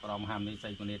សំណាក់ក្រមហាមនៃស័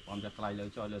យគុណេតបំចាត់ថ្លៃលើ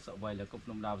ចយលើសវ័យលើគប់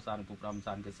លំដាវសានពុប្រម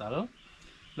សានកេសិល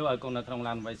លោកឲ្យកងនៅក្នុង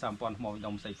ឡានវ័យ3000ថ្មវិ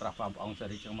ដុំស័យប្រះ5អង្គស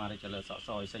រិជមារិចលើសក់ស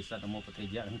យស័យសិទ្ធិមុខប្រតិ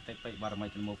យៈនឹងតិបិបារមី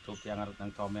ជំនុកជួបទាំងអរតនឹ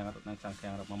ងតមៀងអរតនឹងសង្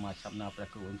ឃាំងរបស់មាឆាប់ណាព្រះ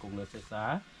គ្រូអង្គលើសេសា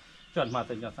ចន្ទមក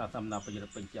ទៅញសាសំណាប្រយុទ្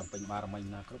ធពេញជាពេញបារមី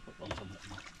ណាគ្រប់អង្គសម្រាប់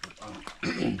អង្គ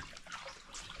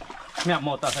អ្នកម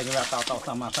កតសញ្ញាតោស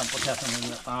ម្មាសម្ពុទ្ធសញ្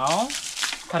ញាតោ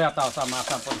Hara tao sama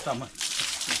sampun sama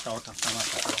tao sama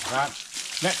rat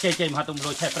nek cece mah tum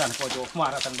lo cai pran ko jo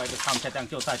khmara tan bai tham cai tang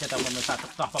jo sa cai tang me sa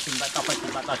tah pa pin ba ta pa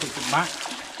pin ba ta tin ma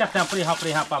chat tang pri ha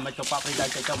pa ma jo pa pri dai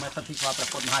cai tang me sa thi khwa pra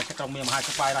pon ma cha krong me ma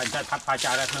cha pai rai cai phat pa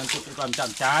cha ra khnan tu tu kam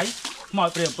chan chai moi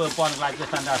pri pơ pon lai je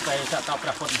san da sai sa ta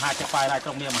pra pon ma cha pai rai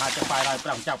krong me ma cha pai rai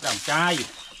prang cha prang chai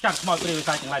chat moi pri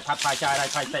sa chang lai phat pa cha rai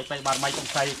phai sai pai bar mai tong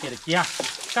sai ke chia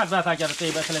កាត់វាថាចរទី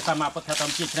បើស្លេសាមាពុទ្ធធ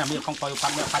ម្មជាឆ្នាំមានផងបយផា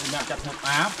ត់មានផាត់មានចាត់ហុក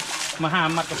អាបមហា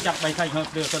មត្តកចាត់បីខៃហើយ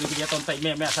ព្រាវទៅវិទ្យាតនតៃ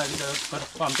មេសា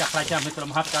បំចាក់ខ្លាយចាំមានក្រុ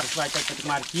មហត្ថការស្វ័យចិត្តទៅ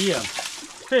មកជា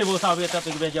ទេវសាវាទៅ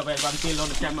ពីវិទ្យាវេបានទីលោក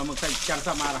ចាំមកសៃចាំស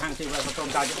មារហង្គទេវប្រម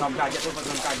ការជាធម្មការជាប្រ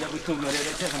មការជាវិទ្យុនៅ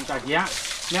រាជធម្មការជា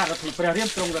អ្នករដ្ឋីព្រះរាម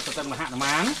ទ្រង់រដ្ឋមហាន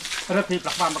មានរដ្ឋីប្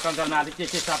របានប្រកាន់ចលនាទី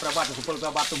ជាសាប្រវត្តិសុពលប្រ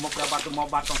វត្តិទុមកប្រវត្តិមក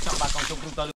បាត់កងចាក់បាត់កងជុំ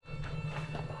ទៅ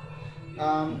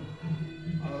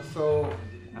so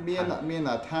មាន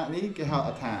អថានេះគេហៅ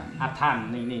អថា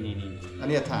នេះអា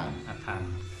នេះអថា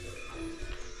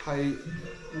ហើយ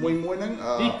មួយហ្នឹង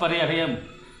នេះព្រះរាម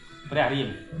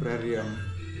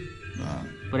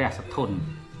ព្រះសធុន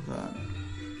បាទ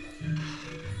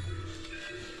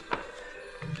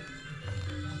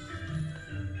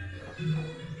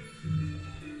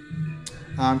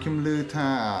Kim Lu Tha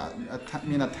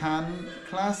មានឋាន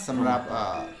ខ្លះសម្រាប់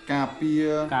ការពារ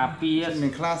មា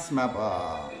នខ្លះសម្រាប់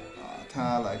ថា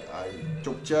like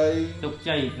ជោគជ័យ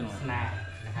ក្នុងស្នេហ៍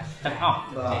ទាំងអស់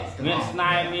មានស្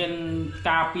នេហ៍មាន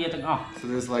ការពារទាំងអស់ So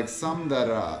there's like some that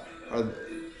are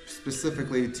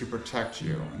specifically to protect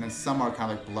you and then some are kind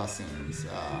of like blessings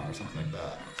or something like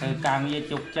that គឺការងារ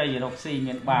ជោគជ័យរកស៊ី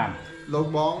មានបានលោក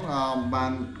បង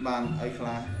បានអីខ្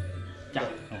លះចា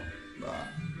ក់បា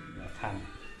ទឋាន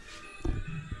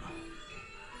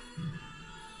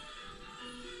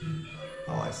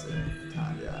Oh, I see.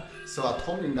 Yeah. So a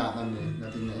thom yang dat na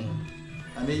ti nei.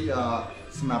 Ani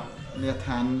smap ni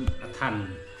than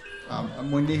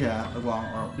មួយនេះបង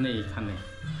នេះខាងនេះ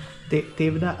ទេ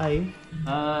វតាអី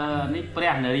នេះព្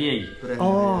រះនរាយណ៍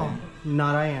អូ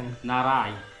Narayan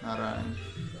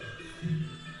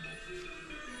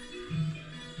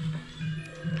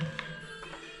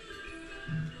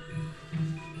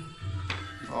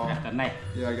អូ Ganesh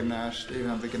Yeah Ganesh even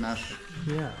have the Ganesh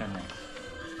Yeah Ganesh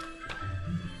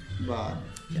បាទ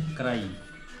ក្រៃ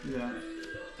Yeah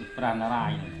ប្រាណរា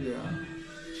យ Yeah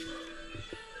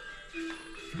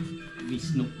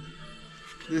Vishnu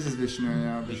This is Vishnu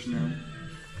yeah Vishnu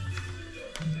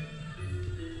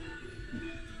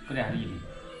ព្រះ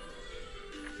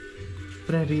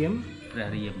រាម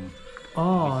អូ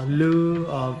លើ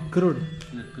គ្រុឌ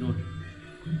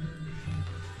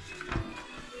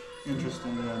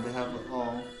Interesting yeah they have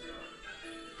all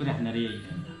ព្រះនរាយណ៍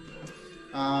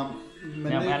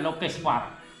អ្នកលោកទេសវត្ត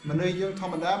មនុស្សយើងធ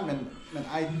ម្មតាមិន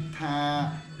អាចថា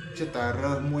ចិត្តតែ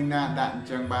រើសមួយណាដាក់អញ្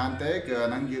ចឹងបានទេគឺអា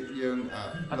ហ្នឹងយើង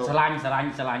ស្រឡាញ់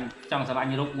ចង់ស្រឡាញ់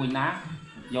រូបមួយណា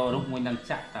យករូបមួយហ្នឹង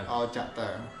ចាក់ទៅចាក់ទៅ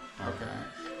អូខេ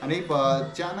អានេះបើ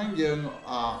ចាក់ហ្នឹងយើង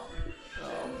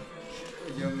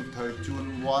ត្រូវជូន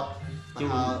វត្ត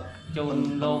ជូន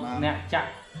លោកអ្នកចាក់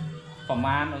ប្រ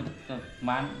មាណ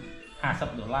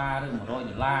$50 ឬ$100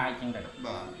អញ្ចឹងដែរ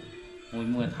បាទ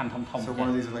មួយឋានធំ So one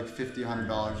of these are like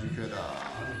 $50-$100 you could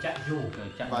ចាក់យូរ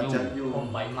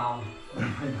8ម៉ោង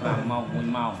1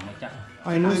ម៉ោងមកចាក់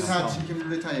ហើយនោះថាខ្ញុំ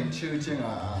លើថាយ៉ាងឈឺជាង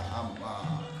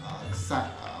សាក់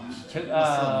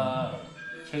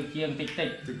ឈឺជាងតិចហ៎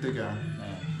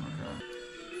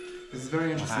It's very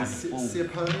interesting សៀ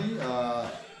ភើ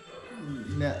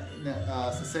នេះអ្នក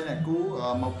សរសេរអ្នកគូ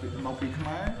មកពីខ្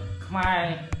មែរ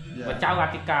បច្ចៅអ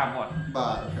ធិការវត្ត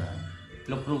បាទអូខេ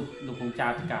លោកគ្រូចៅ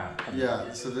អធិការ Yeah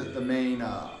so the main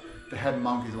the head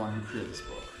monk is the one who created this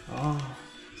book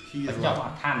he is like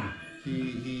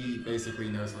he basically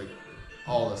knows like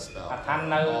all the spells អឋាន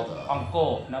នៅអង្គ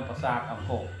រនៅប្រាសាទអង្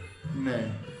គរ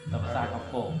នៅប្រាសាទអង្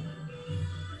គរ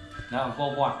នៅអង្គរ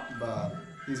វត្ត But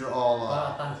these are all អ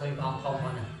ត់តាំងឃើញអង្គធំហ្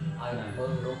នឹងឲ្យមើ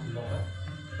លរូប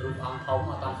អង្គធំ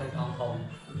អត់តាំងឃើញអង្គធំ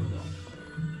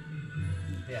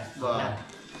Yeah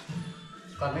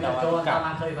គាត់មិនចូលតាមអ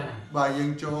ង្គឃើញហ្នឹងបាទយើ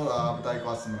ងចូលបតៃ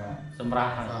គាត់សម្រាប់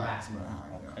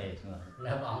អូខេ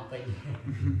នៅអង្គពេញ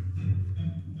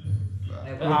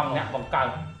ព្រះអង្គអ្នកបង្កើត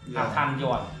អាឋានយ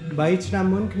ន្ត3ឆ្នាំ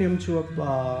មុនខ្ញុំជួបព្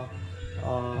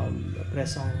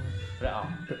រះ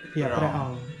អ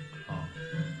ង្គ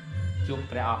ជួប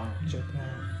ព្រះអង្គ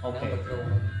អូខេ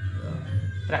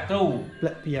ព្រះគ្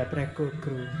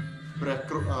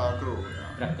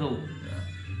រូ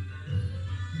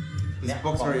This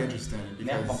book's very interesting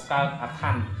because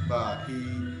but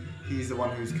he's the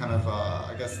one who's kind of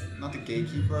I guess not the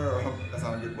gatekeeper or that's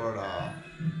not a good word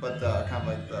but kind of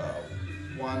like the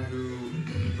one who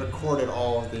recorded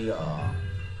all the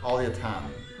Atan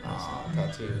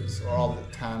tattoos or all the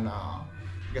Atan I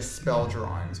guess spell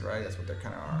drawings right that's what they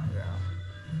kind of are yeah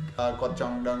គាត់ច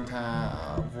ង់ដឹងថា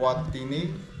វត្តទីនេះ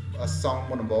សង់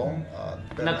មុនដំបូង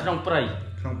នៅក្នុងព្រៃ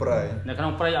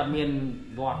អត់មាន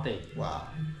វត្តទេវ៉ា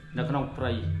នៅក្នុងព្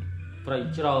រៃ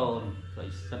ច្រើនព្រៃ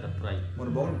សិតតែព្រៃមុន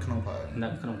ដំបូងក្នុងព្រៃ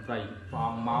ព្រះ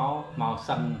អង្គមក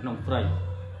សឹងក្នុងព្រៃ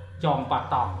ចងប៉ា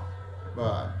តង់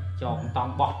បាទចងត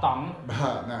ង់បោះតង់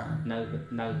បាទនៅក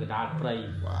ណ្ដាលព្រៃ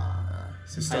បា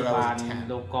ទបាន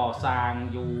លោកកសាង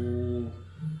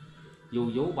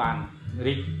យូរបាន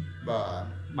រីកបាទ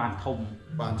បានធំ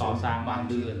កសាងបាន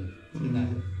លឿន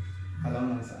ឥឡូវ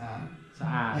នឹងស្អា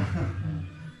ត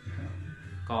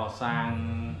កសាង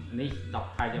នេះ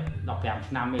15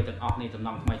ឆ្នាំទេទាំងអស់នេះតំណ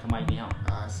ងថ្មីនេះហ៎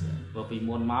ព្រោះពី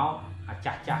មុនមកអា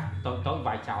ចាស់តូច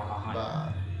វាយចោលអស់ហើយ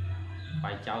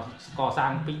វាយចោលកសា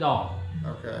ង2ដង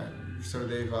Okay so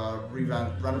they've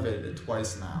renovated it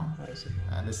twice now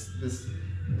and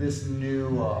this new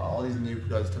all these new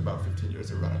projects took about 15 years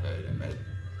to renovate and make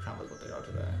kind of like what they are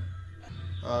today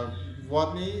វត្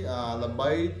តនេះល្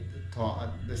បី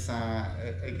ដោយសារ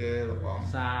អីគេលោកបង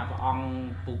សារព្រះអង្គ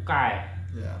ពូកែ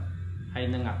ហើយ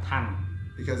នឹងអឋាន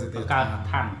because of the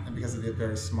and because of the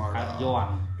very smart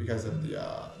because of the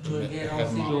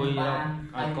head monk.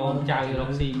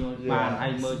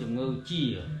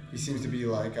 He seems to be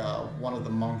like one of the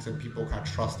monks that people kind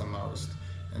of trust the most,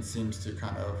 and seems to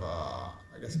kind of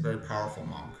I guess a very powerful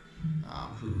monk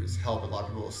who has helped a lot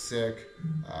of people sick,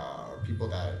 or people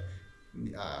that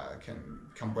can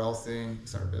become wealthy,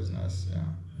 start a business. Yeah.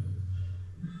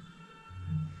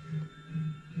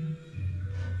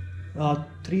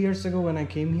 3 years ago when I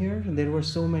came here, there were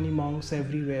so many monks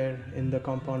everywhere in the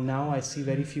compound. Now I see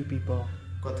very few people.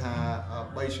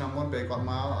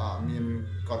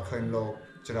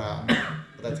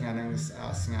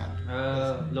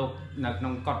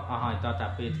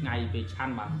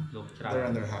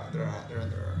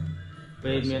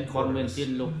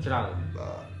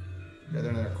 They're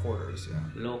in their quarters, yeah.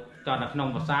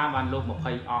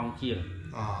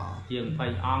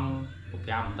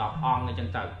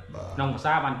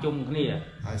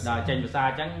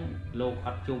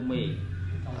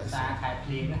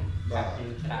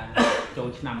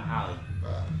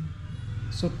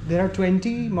 So there are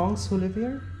 20 monks who live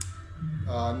here?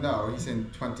 No, he's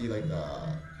in 20 like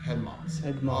head monks.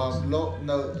 Head monks.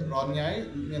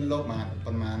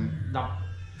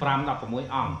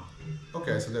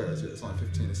 Okay, so there is. It's only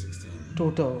 15 to 16.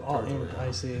 Total,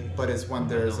 I see. But it's when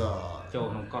there's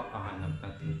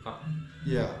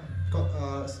yeah.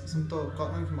 Some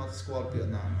got name from the squad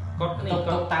Vietnam.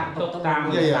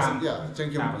 Yeah.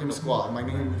 Squad. My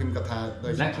name him got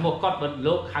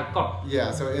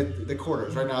yeah, so the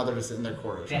quarters. Right now they're just in their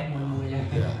quarters. Yeah.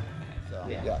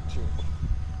 True.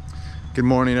 Good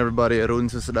morning, everybody.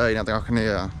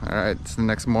 Alright, it's the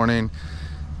next morning.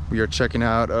 We are checking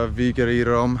out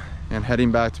Kirirom and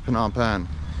heading back to Phnom Penh.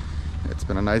 It's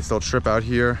been a nice little trip out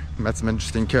here. Met some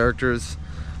interesting characters.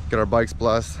 Got our bikes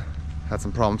blessed. Had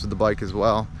some problems with the bike as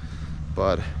well,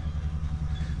 but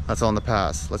that's all in the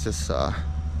past. Let's just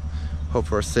hope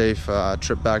for a safe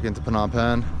trip back into Phnom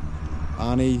Penh.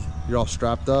 Ani, you're all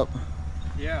strapped up?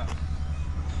 Yeah.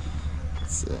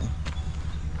 Let's see.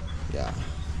 Yeah,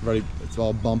 ready. It's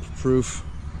all bump proof.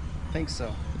 I think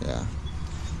so. Yeah.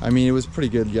 I mean, it was pretty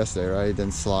good yesterday, right? It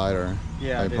didn't slide or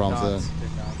any problems.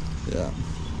 Yeah.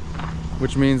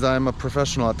 Which means I'm a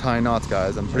professional at tying knots,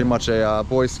 guys. I'm pretty much a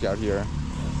Boy Scout here.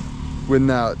 With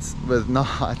knots. All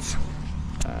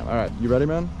right, you ready,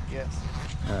 man? Yes.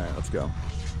 All right, let's go.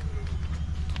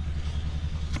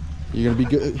 You gonna be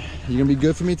good? You gonna be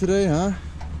good for me today, huh?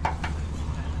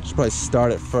 Should probably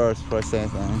start it first before I say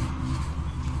anything.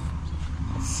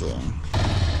 Let's see.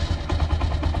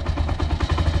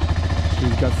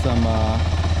 She's got some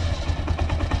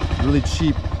really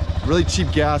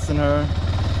cheap gas in her.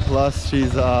 Plus,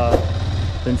 she's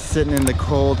been sitting in the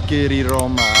cold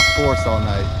Kirirom forest all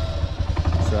night.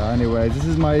 So anyways, this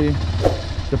is my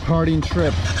departing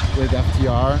trip with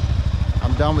FTR.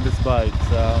 I'm done with this bike,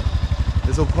 so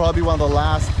this will probably be one of the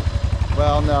last,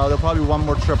 well no, there'll probably be one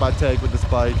more trip I take with this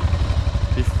bike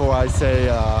before I say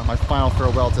my final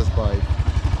farewell to this bike.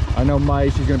 I know Mai,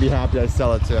 she's gonna be happy I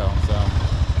sell it too, so.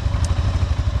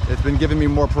 It's been giving me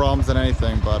more problems than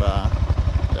anything, but